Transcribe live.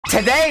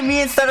Today,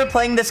 me and Stud are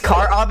playing this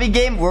car obby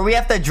game where we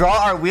have to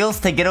draw our wheels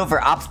to get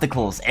over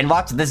obstacles. And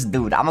watch this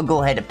dude. I'm gonna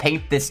go ahead and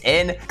paint this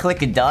in, click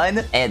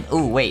done, and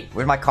ooh, wait,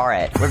 where's my car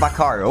at? Where's my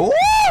car? Ooh!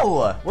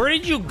 Where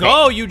did you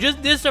go? You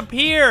just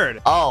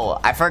disappeared. Oh,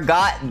 I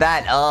forgot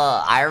that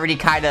I already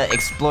kind of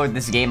explored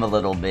this game a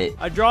little bit.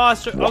 I draw a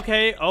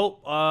okay.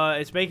 Oh,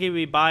 it's making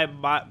me buy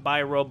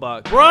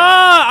Robux. Bruh,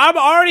 I'm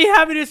already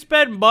having to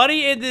spend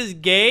money in this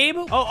game.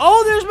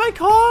 Oh, there's my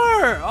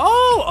car.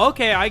 Oh,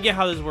 okay, I get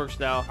how this works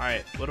now. All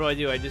right, what do?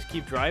 I just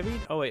keep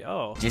driving? Oh, wait,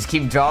 oh. Just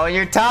keep drawing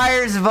your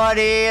tires,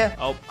 buddy.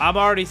 Oh, I'm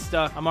already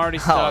stuck. I'm already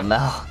stuck. Oh,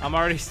 no. I'm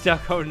already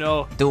stuck. Oh,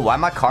 no. Dude, why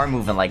my car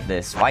moving like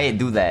this? Why it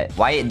do that?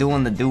 Why it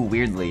doing the do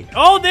weirdly?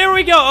 Oh, there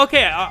we go.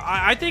 Okay,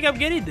 I think I'm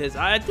getting this.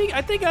 I think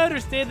I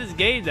understand this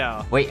game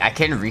now. Wait, I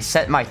can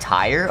reset my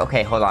tire?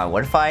 Okay, hold on.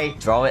 What if I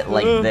draw it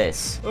like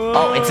this?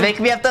 Oh, it's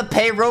making me have to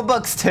pay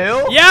Robux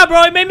too? Yeah,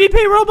 bro, it made me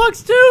pay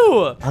Robux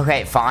too.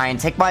 Okay, fine.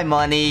 Take my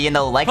money. You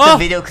know, like the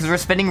video because we're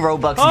spending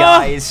Robux,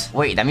 guys.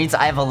 Wait, that means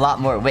I have a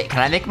lot more. Wait,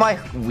 can I make my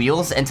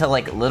wheels into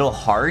like little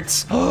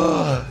hearts?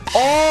 Oh,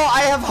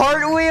 I have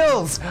heart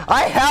wheels.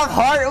 I have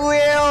heart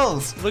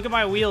wheels. Look at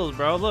my wheels,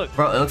 bro. Look.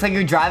 Bro, it looks like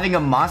you're driving a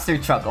monster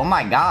truck. Oh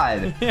my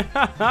god.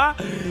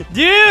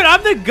 Dude,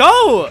 I'm the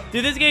GOAT.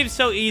 Dude, this game's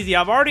so easy.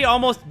 I'm already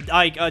almost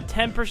like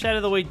 10%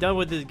 of the way done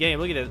with this game.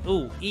 Look at this.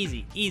 Ooh,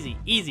 easy, easy,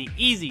 easy,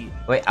 easy.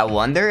 Wait, I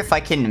wonder if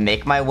I can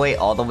make my way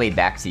all the way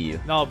back to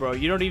you. No, bro,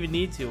 you don't even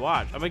need to.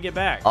 Watch, I'm gonna get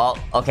back.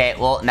 Oh, okay.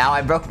 Well, now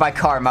I broke my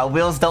car. My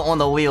wheels don't want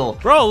the wheel.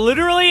 Bro,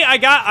 literally,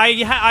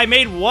 I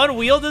made one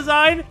wheel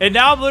design, and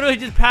now I'm literally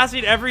just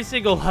passing every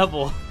single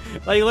level.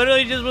 Like,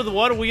 literally just with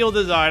one wheel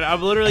design,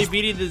 I'm literally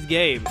beating this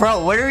game.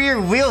 Bro, what are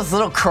your wheels?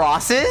 Little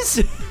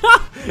crosses?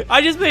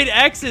 I just made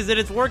X's, and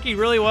it's working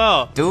really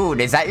well.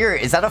 Dude, is that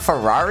a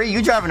Ferrari?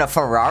 You driving a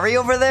Ferrari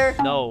over there?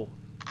 No,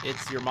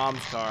 it's your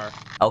mom's car.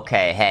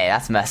 Okay, hey,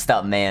 that's messed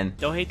up, man.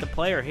 Don't hate the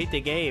player, hate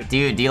the game.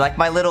 Dude, do you like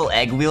my little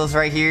egg wheels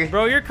right here?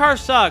 Bro, your car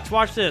sucks.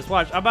 Watch this.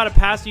 Watch. I'm about to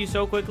pass you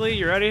so quickly.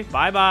 You ready?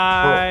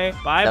 Bye-bye.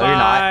 Bye-bye. No, you're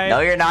not. No,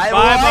 you're not.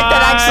 Bye-bye. What?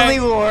 That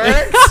actually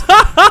works?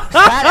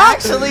 That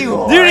actually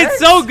works? Dude, it's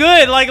so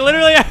good. Like,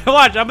 literally,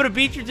 watch. I'm going to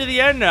beat you to the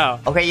end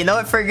now. Okay, you know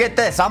what? Forget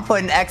this. I'm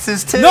putting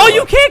X's too. No,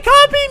 you can't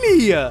copy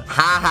me.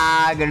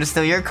 Haha, I'm gonna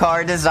steal your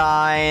car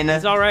design.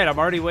 It's all right. I'm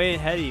already way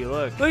ahead of you.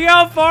 Look. Look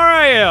how far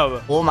I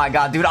am. Oh my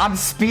god, dude. I'm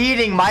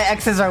speeding. My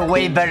X's are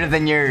way better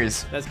than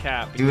yours. That's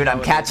cap. Dude,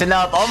 I'm catching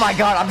up. Oh my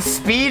god, I'm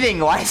speeding.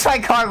 Why is my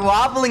car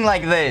wobbling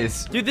like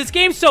this? Dude, this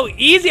game's so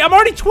easy. I'm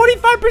already 25%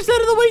 of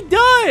the way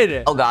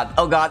done. Oh god,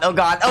 oh god, oh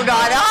god, oh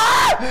god.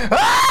 Ah!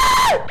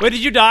 Ah! Wait,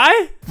 did you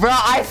die? Bro,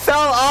 I fell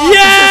off.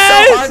 Yes!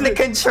 This is so hard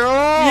to control.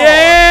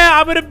 Yeah,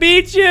 I'm gonna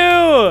beat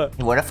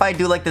you. What if I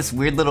do like this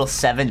weird little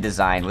 7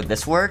 design? Would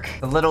this work?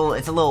 It's a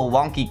little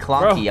wonky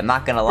clunky. I'm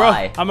not gonna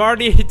lie. I'm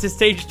already to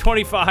stage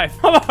 25.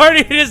 I'm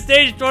already to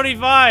stage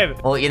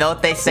 25. Well, you know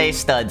what they say,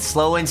 Stud?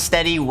 Slow and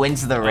steady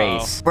wins the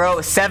race.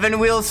 Bro, 7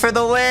 wheels for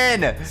the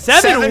win.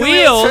 7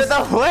 wheels for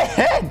the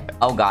win.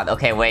 Oh god.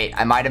 Okay, wait.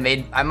 I might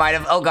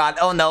have. Oh god.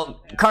 Oh no.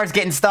 Car's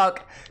getting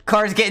stuck.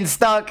 Car's getting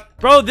stuck.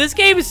 Bro, this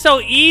game is so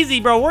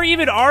easy, bro. Where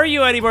even are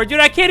you anymore? Dude,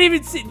 I can't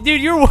even see.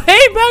 Dude, you're way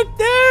back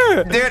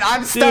there. Dude,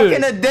 I'm stuck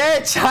in a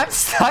ditch. I'm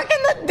stuck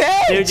in the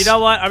ditch. Dude, you know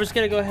what? I'm just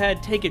going to go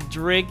ahead, take a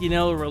drink, you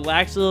know,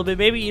 relax a little bit.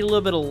 Maybe eat a little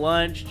bit of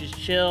lunch. Just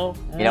chill.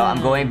 You know,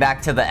 I'm going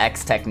back to the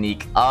X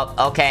technique. Oh,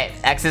 okay.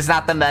 X is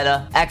not the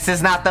meta. X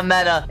is not the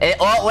meta.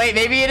 Oh, wait.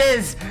 Maybe it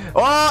is.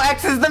 Oh,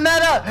 X is the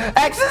meta.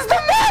 X is the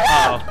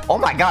meta. Oh,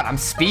 my God. I'm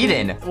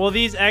speeding. Well,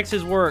 these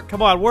X's work.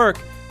 Come on, work.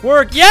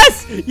 Work.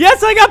 Yes!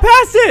 Yes, I got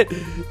past it!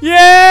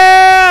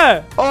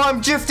 Yeah! Oh, I'm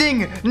drifting!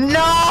 No!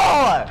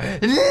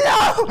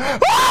 No!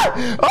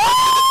 Ah!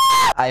 Ah!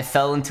 I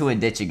fell into a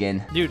ditch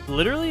again. Dude,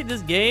 literally,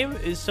 this game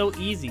is so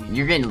easy.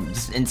 You're getting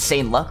just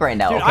insane luck right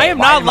now. Dude, okay, I am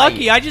not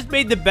lucky. I just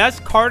made the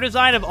best car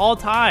design of all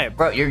time.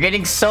 Bro, you're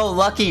getting so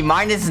lucky.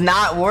 Mine is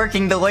not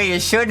working the way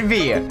it should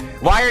be.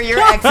 Why are your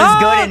X's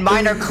good and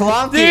mine are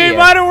clunky? Dude,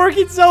 mine are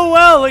working so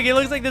well. Look, it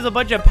looks like there's a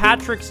bunch of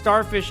Patrick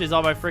starfishes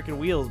on my freaking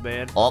wheels,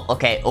 man. Oh,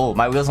 okay. Oh,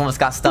 my wheels almost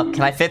got stuck.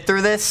 Can I fit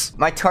through this?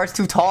 My car's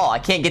too tall. I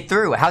can't get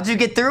through. How'd you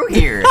get through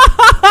here?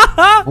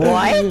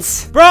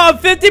 What? Bro, I'm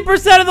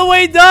 50% of the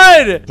way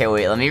done. Okay,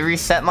 wait. Let me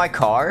reset my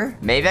car.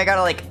 Maybe I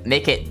gotta, like,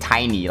 make it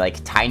tiny.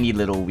 Like, tiny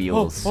little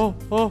wheels. Oh!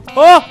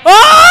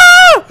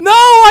 No,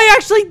 I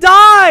actually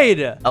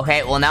died.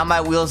 Okay, well, now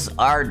my wheels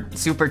are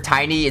super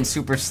tiny and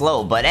super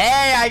slow. But,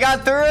 hey, I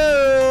got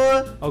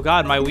through. Oh,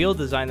 God. My wheel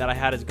design that I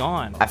had is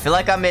gone. I feel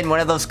like I'm in one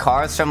of those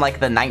cars from,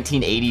 like, the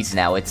 1980s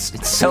now.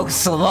 It's so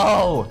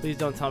slow. Please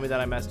don't tell me that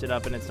I messed it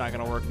up and it's not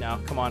gonna work now.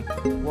 Come on.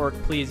 Work,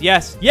 please.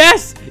 Yes.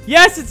 Yes.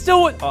 Yes, it's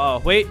still...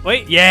 Uh-oh. Wait.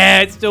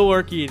 Yeah, it's still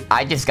working.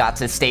 I just got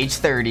to stage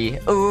 30.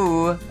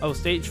 Ooh. Oh,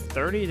 stage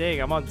 30? Dang,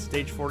 I'm on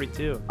stage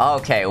 42.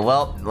 Okay,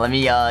 well, let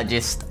me,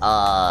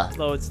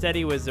 Slow and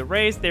steady was the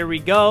race. There we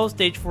go.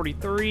 Stage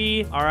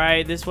 43. All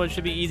right, this one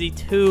should be easy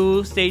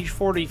too. Stage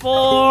 44.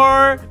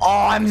 Oh,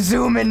 I'm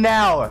zooming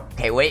now.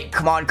 Okay, wait.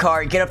 Come on,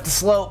 car. Get up the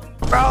slope.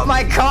 Bro,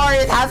 my car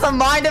has a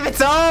mind of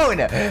its own.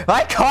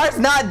 My car's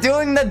not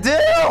doing the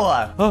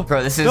do.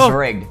 Bro, this is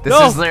rigged. This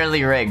is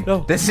literally rigged.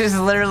 This is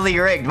literally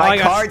rigged. My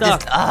car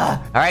just...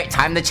 All right,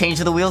 time to change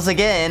the wheels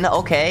again.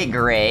 Okay,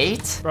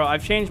 great. Bro,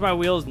 I've changed my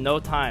wheels no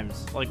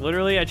times. Like,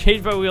 literally, I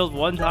changed my wheels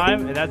one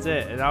time, and that's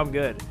it. And now I'm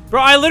good.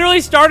 Bro, I literally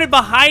started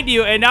behind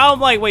you, and now I'm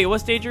like, wait, what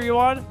stage are you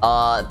on?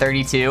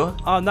 32.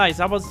 Oh, nice.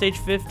 I'm on stage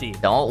 50.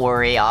 Don't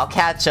worry, I'll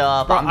catch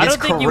up. Bro, I'm just I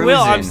don't think you will.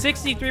 I'm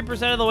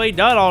 63% of the way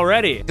done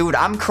already. Dude,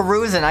 I'm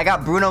cruising. I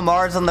got Bruno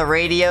Mars on the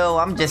radio.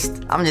 I'm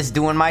just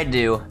doing my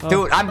do.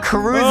 Dude, I'm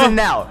cruising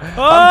now. I'm cruising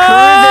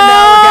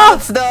now. Look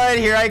out, stud.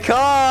 Here I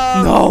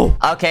come. No.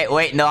 Okay,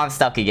 wait. No, I'm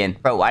stuck again.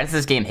 Bro, why does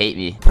this game hate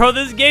me? Bro,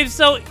 this game's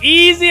so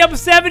easy. I'm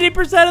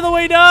 70% of the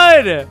way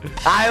done.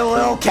 I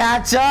will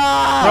catch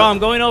up. Bro, I'm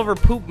going over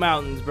poop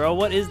mountains, bro.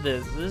 What is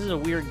this? This is a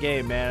weird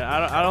game, man.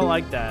 I don't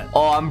like that.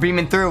 Oh, I'm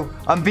beaming through.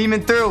 I'm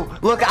beaming through.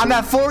 Look, I'm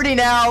at 40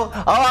 now.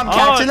 Oh, I'm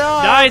catching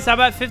up. Nice. I'm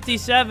at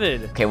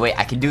 57. Okay, wait.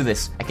 I can do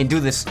this. I can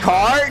do this.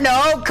 Car?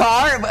 No,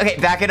 car. Okay,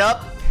 back it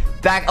up.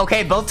 Back.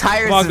 Okay, both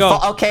tires. Come on, go.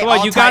 Okay, Come on,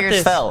 all you got tires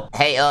this. fell.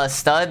 Hey,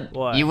 stud.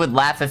 What? You would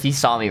laugh if you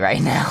saw me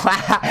right now.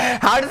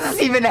 How does this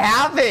even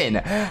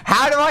happen?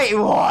 How do I?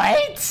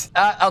 What?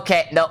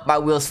 Okay, no, my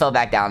wheels fell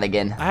back down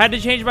again. I had to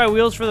change my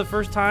wheels for the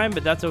first time,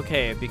 but that's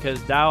okay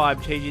because now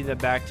I'm changing them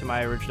back to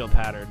my original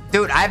pattern.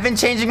 Dude, I've been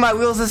changing my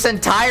wheels this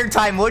entire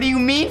time. What do you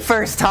mean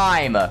first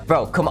time?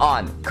 Bro, come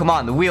on. Come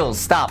on, the wheels.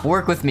 Stop.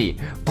 Work with me.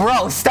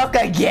 Bro, stuck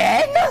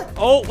again?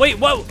 Oh, wait,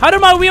 what? How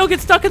did my wheel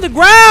get stuck in the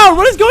ground?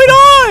 What is going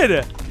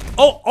on?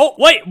 Oh,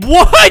 wait,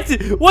 what?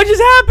 What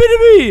just happened to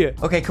me?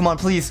 Okay, come on,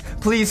 please.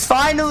 Please,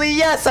 finally,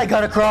 yes, I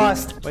got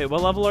across. Wait,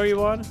 what level are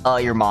you on?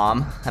 Your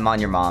mom. I'm on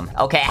your mom.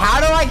 Okay,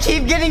 how do I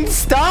keep getting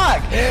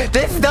stuck?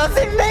 This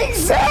doesn't make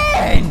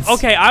sense.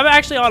 Okay, I'm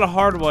actually on a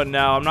hard one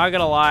now. I'm not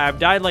gonna lie. I've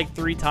died like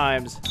 3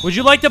 times. Would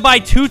you like to buy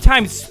 2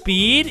 times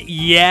speed?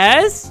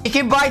 Yes. You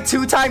can buy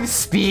 2 times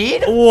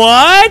speed?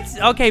 What?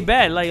 Okay,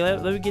 bet. Like,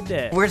 let me get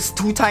that. Where's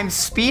 2 times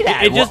speed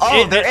at? It just,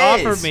 well, it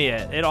offered me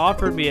it. It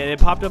offered me it. It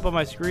popped up on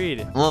my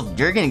screen. Well,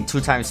 you're getting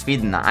 2 times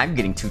speed and I'm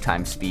getting 2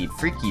 times speed.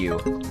 Freak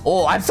you.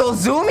 Oh, I'm so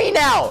zoomy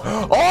now.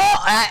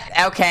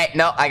 Oh, okay.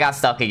 No, I got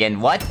stuck again.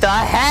 What the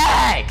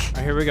heck? All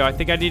right, here we go. I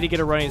think I need to get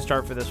a running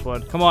start for this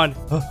one. Come on.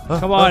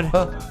 Come on.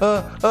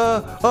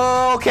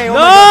 Okay. Oh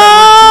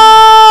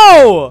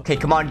No! Okay,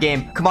 come on,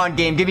 game. Come on,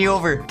 game. Give me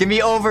over. Give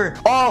me over.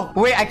 Oh,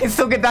 wait. I can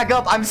still get back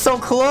up. I'm so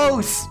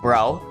close.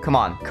 Bro, come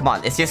on. Come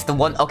on. It's just the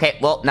one. Okay,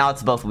 well, now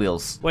it's both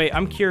wheels. Wait,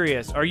 I'm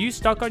curious. Are you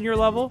stuck on your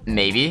level?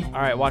 Maybe.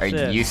 All right, watch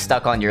this. Are you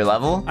stuck on your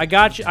level? I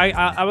got you.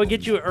 I will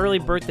get you an early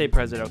birthday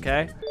present,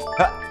 okay?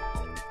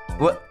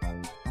 What?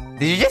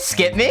 Did you just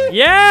skip me?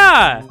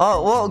 Yeah.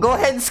 Oh, well, go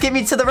ahead and skip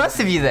me to the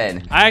rest of you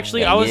then. I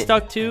was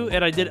stuck too,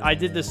 and I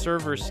did the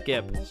server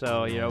skip.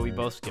 So, you know, we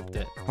both skipped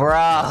it.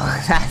 Bro,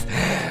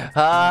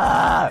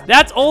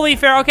 that's only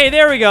fair. Okay,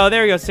 there we go.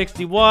 There we go.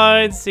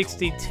 61,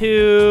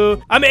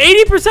 62. I'm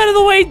 80% of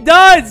the way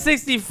done.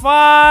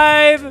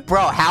 65.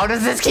 Bro, how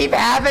does this keep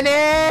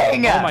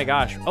happening? Oh my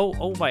gosh.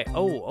 Oh my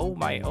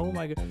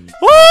god.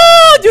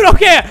 Oh, dude,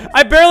 okay.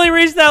 I barely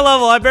reached that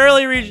level. I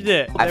barely reached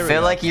it. I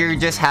feel like you're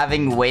just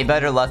having way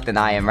better luck than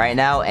I am right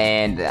now,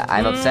 and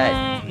I'm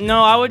upset.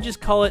 No, I would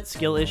just call it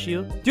skill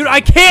issue. Dude, I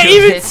can't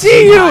even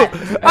see you.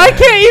 I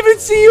can't even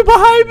see you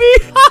behind me.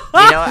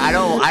 You know, I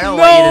don't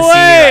want you to see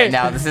me right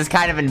now. This is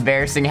kind of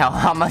embarrassing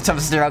how much I'm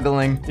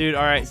struggling. Dude,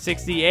 all right,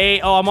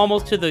 68. Oh, I'm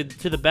almost to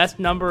the best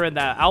number in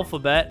the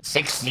alphabet.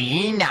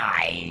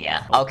 69.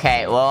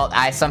 Okay, well,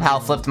 I somehow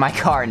flipped my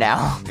car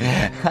now.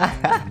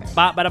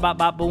 Bop, bada, bop,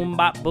 bop, boom,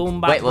 bop,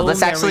 boom, bop, wait, will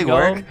this actually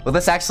work? Will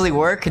this actually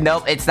work?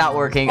 Nope, it's not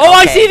working. Oh, okay,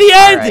 I see the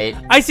end. Right.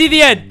 I see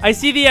the end. I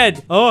see the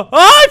end. Oh,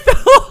 I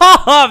fell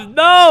off.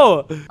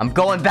 No. I'm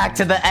going back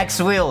to the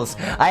X wheels.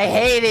 I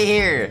hate it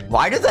here.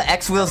 Why do the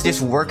X wheels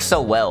just work so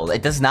well?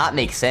 It does not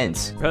make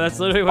sense. Bro, that's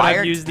literally what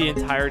I've used the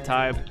entire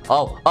time.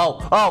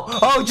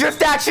 Oh,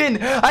 drift action.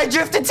 I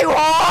drifted too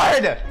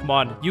hard. Come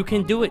on. You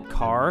can do it,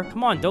 car.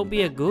 Come on. Don't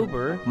be a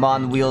goober. Come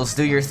on, wheels.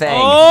 Do your thing.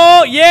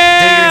 Oh,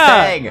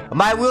 yeah. Do your thing.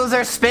 My wheels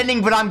are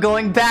spinning, but I'm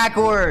going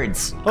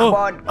backwards. Oh. Come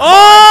on.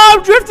 Oh,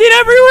 I'm drifting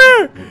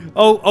everywhere.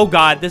 Oh,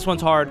 God. This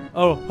one's hard.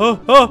 Oh,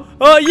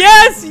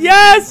 yes.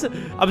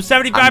 I'm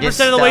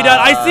 75% of the way done.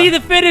 I see the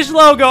finish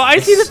logo. I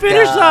see the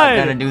finish sign.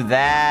 I'm gonna do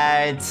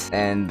that.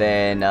 And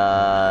then,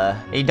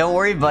 hey, don't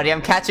worry, buddy.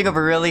 I'm catching up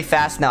really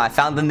fast now. I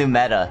found the new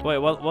meta. Wait,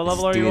 what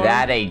level are you on? Do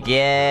that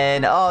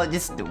again. Oh,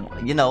 just,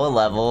 you know, a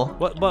level.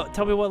 What?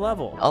 Tell me what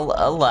level. A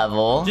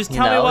level. Just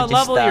tell me what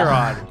level you're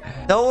on.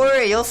 Don't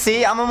worry. You'll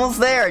see. I'm almost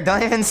there.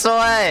 Don't even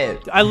sweat.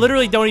 I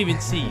literally don't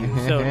even see you.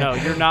 So, no,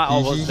 you're not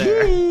almost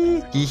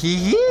there.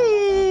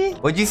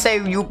 What'd you say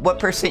what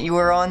percent you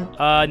were on?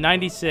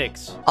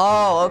 96.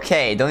 Oh,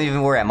 okay. Don't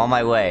even worry. I'm on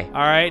my way.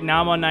 All right.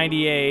 Now I'm on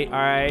 98. All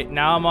right.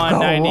 Now I'm on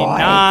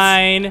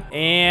 99.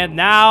 And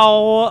now,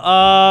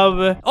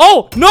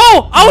 oh,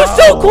 no. I was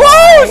so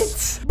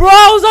close. Bro,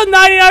 I was on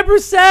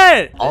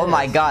 99%. Oh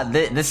my god,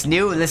 this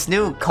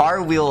new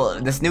car wheel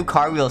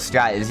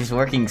strat is just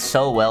working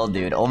so well,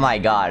 dude. Oh my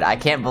god, I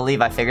can't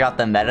believe I figured out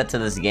the meta to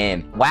this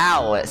game.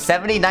 Wow,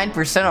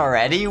 79%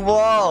 already?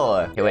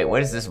 Whoa. Okay, wait, what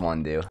does this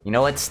one do? You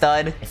know what,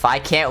 stud? If I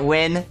can't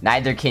win,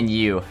 neither can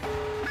you.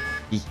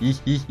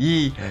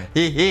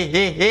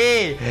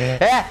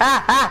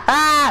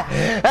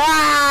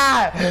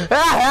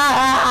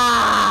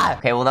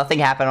 Okay, well, nothing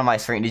happened on my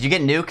screen. Did you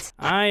get nuked?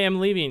 I am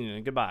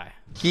leaving. Goodbye.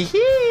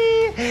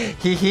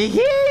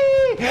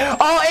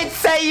 Oh, it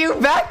sent you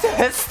back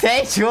to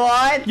stage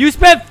 1. You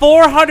spent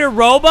 400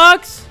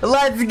 Robux?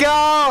 Let's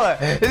go.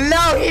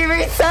 No, he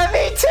reset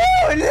me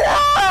too.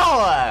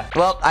 No.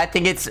 Well, I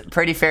think it's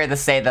pretty fair to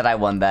say that I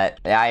won that.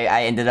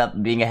 I ended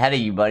up being ahead of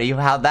you, buddy.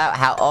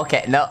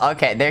 Okay, no,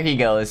 okay, there he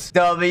goes.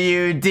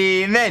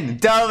 W-Demon.